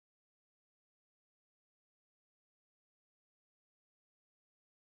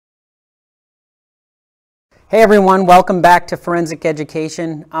Hey everyone, welcome back to Forensic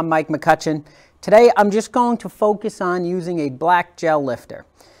Education. I'm Mike McCutcheon. Today I'm just going to focus on using a black gel lifter.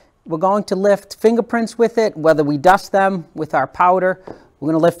 We're going to lift fingerprints with it, whether we dust them with our powder.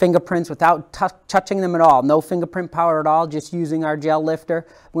 We're going to lift fingerprints without touching them at all. No fingerprint powder at all, just using our gel lifter.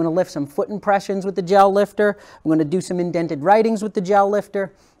 We're going to lift some foot impressions with the gel lifter. We're going to do some indented writings with the gel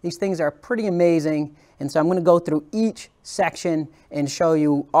lifter. These things are pretty amazing, and so I'm going to go through each section and show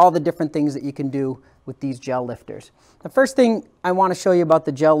you all the different things that you can do with these gel lifters. The first thing I want to show you about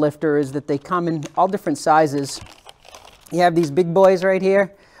the gel lifter is that they come in all different sizes. You have these big boys right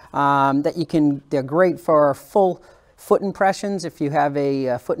here they're great for full foot impressions if you have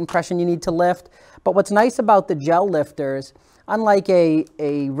a foot impression you need to lift. But what's nice about the gel lifters, unlike a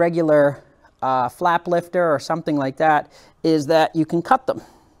regular flap lifter or something like that, is that you can cut them.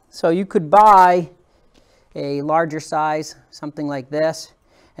 So you could buy a larger size, something like this,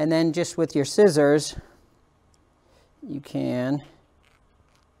 and then just with your scissors, you can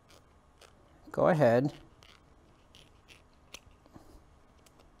go ahead.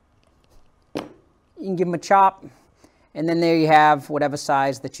 You can give them a chop, and then there you have whatever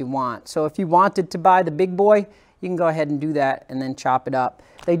size that you want. So if you wanted to buy the big boy, you can go ahead and do that and then chop it up.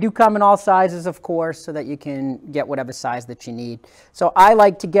 They do come in all sizes, of course, so that you can get whatever size that you need. So I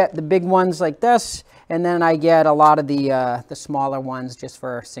like to get the big ones like this, and then I get a lot of the smaller ones just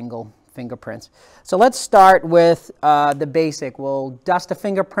for single fingerprints. So let's start with the basic. We'll dust a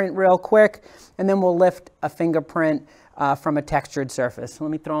fingerprint real quick, and then we'll lift a fingerprint from a textured surface. So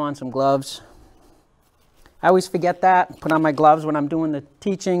let me throw on some gloves. I always forget that, put on my gloves when I'm doing the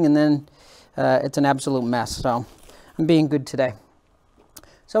teaching, and then it's an absolute mess. So I'm being good today.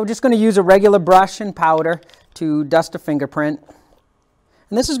 So we're just going to use a regular brush and powder to dust a fingerprint.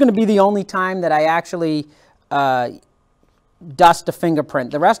 And this is going to be the only time that I actually dust a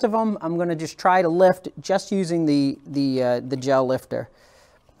fingerprint. The rest of them I'm going to just try to lift just using the gel lifter.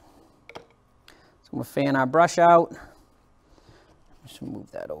 So we'll fan our brush out. Just move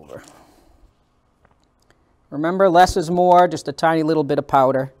that over. Remember, less is more, just a tiny little bit of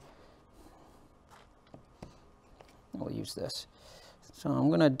powder. We'll use this. So I'm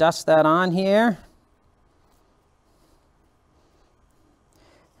going to dust that on here.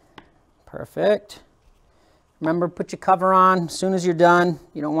 Perfect. Remember, put your cover on as soon as you're done.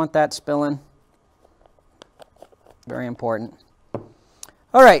 You don't want that spilling. Very important.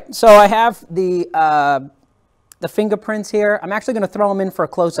 All right, so I have the fingerprints here. I'm actually going to throw them in for a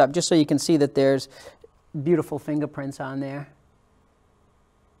close-up just so you can see that there's beautiful fingerprints on there.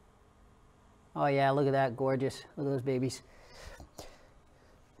 Oh yeah, look at that, gorgeous. Look at those babies.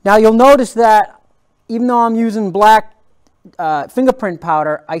 Now you'll notice that even though I'm using black fingerprint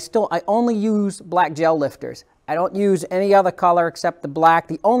powder, I only use black gel lifters. I don't use any other color except the black.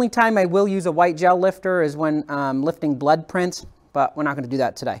 The only time I will use a white gel lifter is when lifting blood prints, but we're not going to do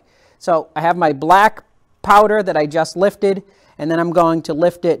that today. So I have my black powder that I just lifted, and then I'm going to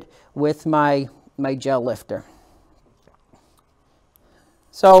lift it with my gel lifter.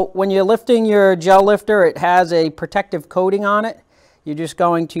 So when you're lifting your gel lifter, it has a protective coating on it. You're just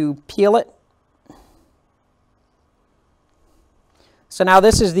going to peel it. So now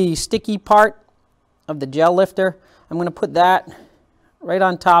this is the sticky part of the gel lifter. I'm going to put that right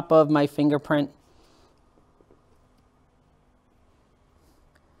on top of my fingerprint.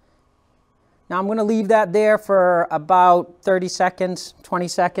 Now I'm going to leave that there for about 30 seconds, 20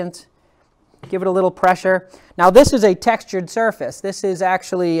 seconds. Give it a little pressure. Now this is a textured surface. This is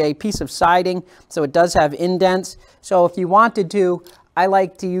actually a piece of siding, so it does have indents. So if you wanted to, I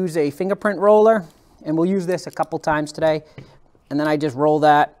like to use a fingerprint roller, and we'll use this a couple times today. And then I just roll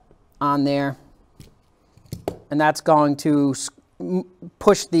that on there, and that's going to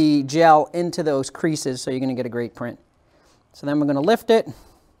push the gel into those creases, so you're going to get a great print. So then we're going to lift it.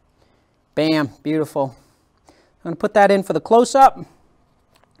 Bam, beautiful. I'm going to put that in for the close-up.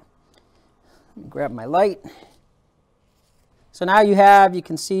 Grab my light. So now you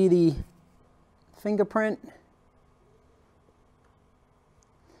can see the fingerprint.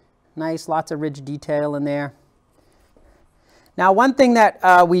 Nice, lots of ridge detail in there. Now one thing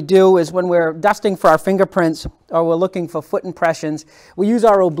that we do is when we're dusting for our fingerprints or we're looking for foot impressions, we use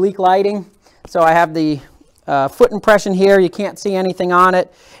our oblique lighting. So I have the foot impression here. You can't see anything on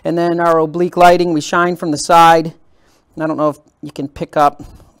it. And then our oblique lighting, we shine from the side. And I don't know if you can pick up,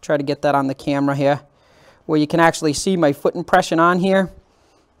 try to get that on the camera here, where you can actually see my foot impression on here,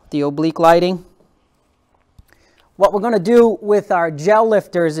 the oblique lighting. what we're going to do with our gel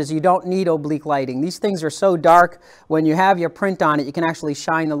lifters is you don't need oblique lighting. These things are so dark, when you have your print on it, you can actually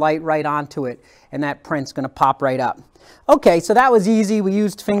shine the light right onto it, and that print's going to pop right up. Okay, so that was easy. We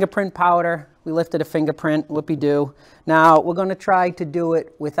used fingerprint powder. We lifted a fingerprint, whoopie-doo. Now we're going to try to do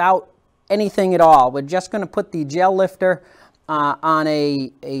it without anything at all. We're just going to put the gel lifter on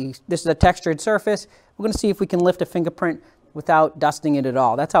this is a textured surface. We're going to see if we can lift a fingerprint without dusting it at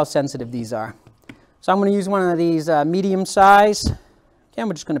all. That's how sensitive these are. So I'm going to use one of these medium size. Again,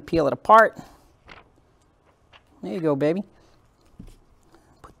 we're just going to peel it apart. There you go, baby.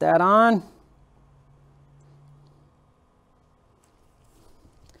 Put that on.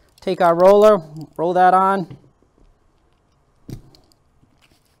 Take our roller, roll that on.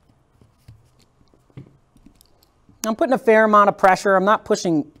 I'm putting a fair amount of pressure. I'm not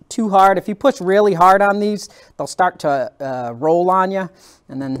pushing too hard. If you push really hard on these, they'll start to roll on you,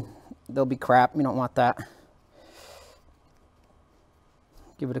 and then they'll be crap. You don't want that.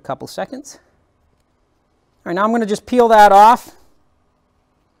 Give it a couple seconds. All right, now I'm going to just peel that off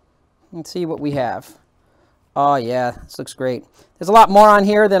and see what we have. Oh yeah, this looks great. There's a lot more on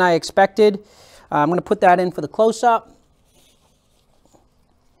here than I expected. I'm going to put that in for the close-up.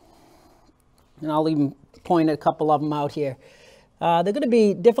 And I'll even point a couple of them out here. They're going to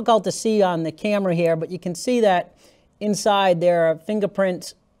be difficult to see on the camera here, but you can see that inside there are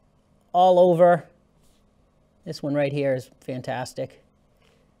fingerprints all over. This one right here is fantastic.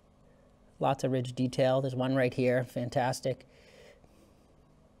 Lots of ridge detail. There's one right here, fantastic.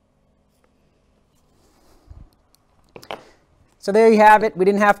 So there you have it. We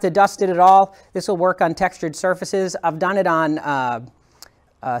didn't have to dust it at all. This will work on textured surfaces. I've done it on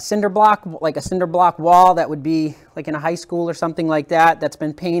cinder block, like a cinder block wall that would be like in a high school or something like that, that's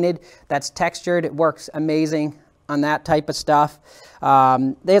been painted, that's textured. It works amazing on that type of stuff.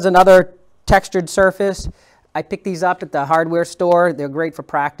 There's another textured surface. I picked these up at the hardware store. They're great for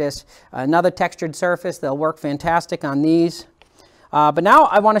practice. Another textured surface. They'll work fantastic on these. But now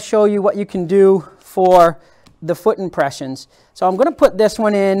I want to show you what you can do for the foot impressions. So I'm going to put this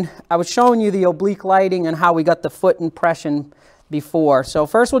one in. I was showing you the oblique lighting and how we got the foot impression before. So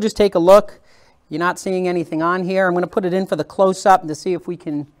first we'll just take a look. You're not seeing anything on here. I'm going to put it in for the close-up to see if we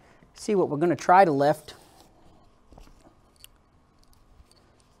can see what we're going to try to lift.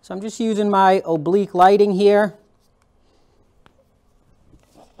 So I'm just using my oblique lighting here.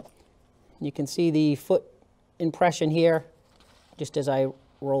 You can see the foot impression here just as I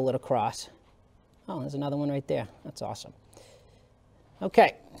roll it across. Oh, there's another one right there. That's awesome.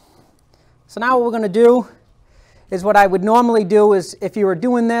 Okay, so now what we're going to do is what I would normally do is if you were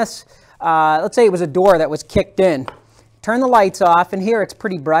doing this, let's say it was a door that was kicked in. Turn the lights off, and here it's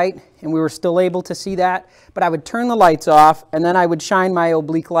pretty bright, and we were still able to see that, but I would turn the lights off, and then I would shine my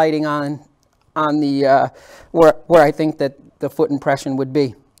oblique lighting on the, where I think that the foot impression would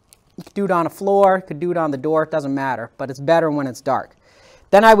be. You could do it on a floor, you could do it on the door, it doesn't matter, but it's better when it's dark.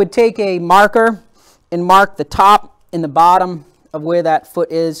 Then I would take a marker and mark the top and the bottom of where that foot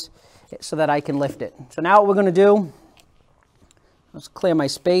is so that I can lift it. So now what we're going to do, let's clear my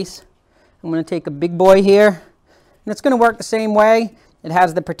space. I'm going to take a big boy here, and it's going to work the same way. It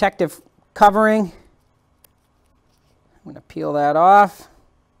has the protective covering. I'm going to peel that off.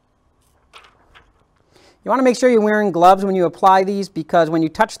 You want to make sure you're wearing gloves when you apply these, because when you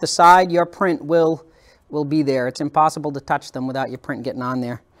touch the side, your print will be there. It's impossible to touch them without your print getting on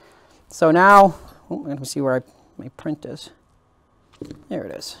there. So now, let me see where my print is. There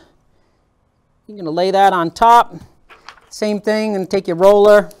it is. You're going to lay that on top. Same thing, and take your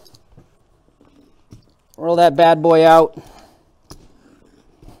roller. Roll that bad boy out.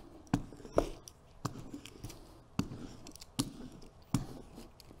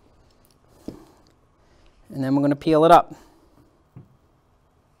 And then we're going to peel it up.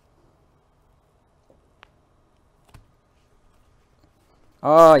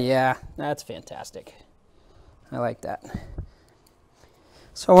 Oh yeah, that's fantastic. I like that.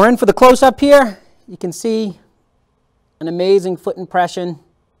 So we're in for the close-up here. You can see an amazing foot impression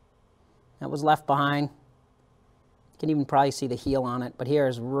that was left behind. You can even probably see the heel on it, but here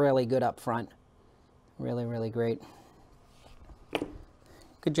is really good up front. Really, really great.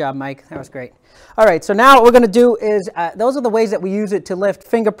 Good job, Mike. That was great. All right, so now what we're going to do is, those are the ways that we use it to lift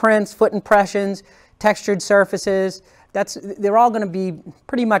fingerprints, foot impressions, textured surfaces. They're all going to be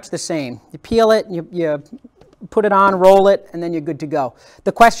pretty much the same. You peel it, you put it on, roll it, and then you're good to go.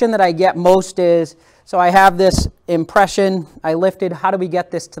 The question that I get most is, so I have this impression I lifted, how do we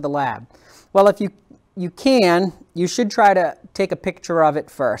get this to the lab? Well, if you can, you should try to take a picture of it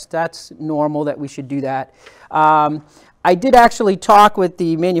first. That's normal that we should do that. I did actually talk with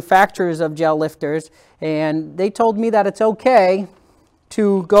the manufacturers of gel lifters, and they told me that it's okay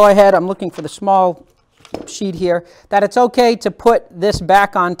to go ahead, I'm looking for the small sheet here, that it's okay to put this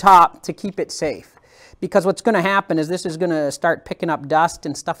back on top to keep it safe. Because what's going to happen is this is going to start picking up dust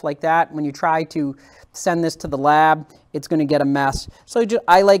and stuff like that. When you try to send this to the lab, it's going to get a mess. So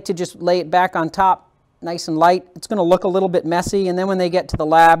I like to just lay it back on top, nice and light. It's going to look a little bit messy, and then when they get to the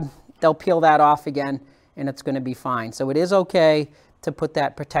lab, they'll peel that off again, and it's going to be fine. So it is okay to put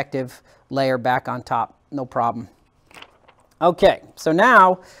that protective layer back on top, no problem. Okay, so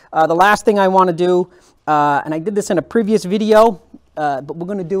now the last thing I want to do, and I did this in a previous video, but we're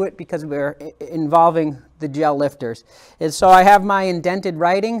going to do it because we're involving the gel lifters, is so I have my indented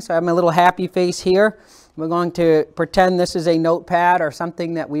writing, so I have my little happy face here. We're going to pretend this is a notepad or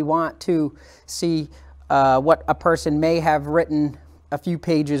something that we want to see what a person may have written a few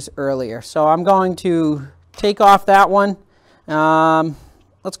pages earlier. So I'm going to take off that one.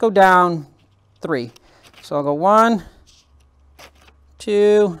 Let's go down 3. So I'll go 1,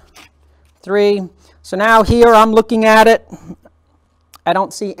 2, 3. So now here I'm looking at it. I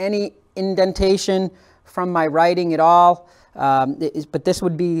don't see any indentation from my writing at all. But this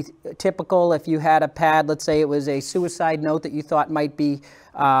would be typical if you had a pad, let's say it was a suicide note that you thought might be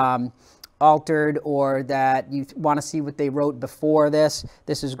altered, or that you want to see what they wrote before this.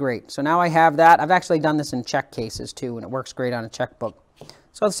 This is great. So now I have that. I've actually done this in check cases too, and it works great on a checkbook.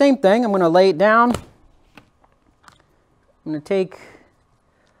 So the same thing, I'm going to lay it down. I'm going to take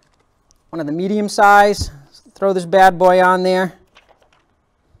one of the medium size, throw this bad boy on there.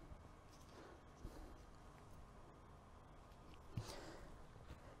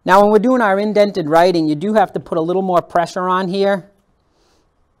 Now when we're doing our indented writing, you do have to put a little more pressure on here.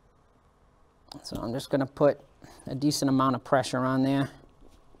 So I'm just going to put a decent amount of pressure on there.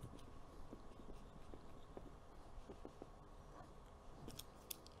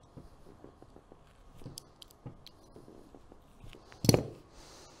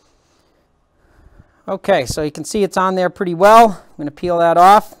 Okay, so you can see it's on there pretty well. I'm going to peel that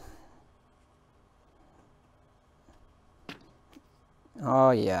off.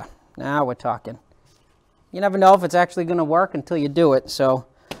 Oh yeah, now we're talking. You never know if it's actually going to work until you do it. So,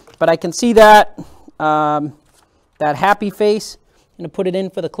 but I can see that that happy face. I'm going to put it in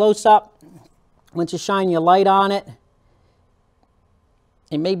for the close-up. Once you shine your light on it,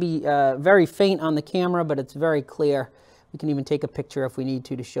 it may be very faint on the camera, but it's very clear. We can even take a picture if we need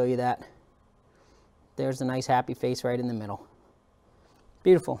to show you that. There's a nice happy face right in the middle.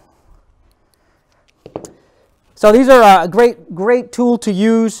 Beautiful. So these are a great tool to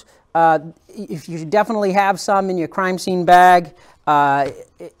use. If you definitely have some in your crime scene bag.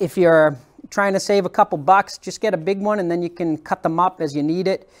 If you're trying to save a couple bucks, just get a big one, and then you can cut them up as you need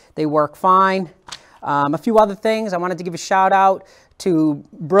it. They work fine. A few other things. I wanted to give a shout out to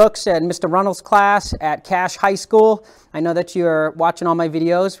Brooks and Mr. Runnels' class at Cache High School. I know that you're watching all my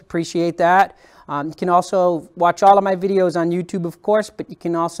videos. Appreciate that. You can also watch all of my videos on YouTube, of course, but you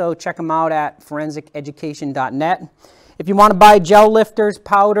can also check them out at forensiceducation.net. If you want to buy gel lifters,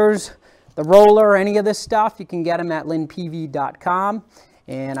 powders, the roller, or any of this stuff, you can get them at linpv.com,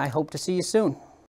 and I hope to see you soon.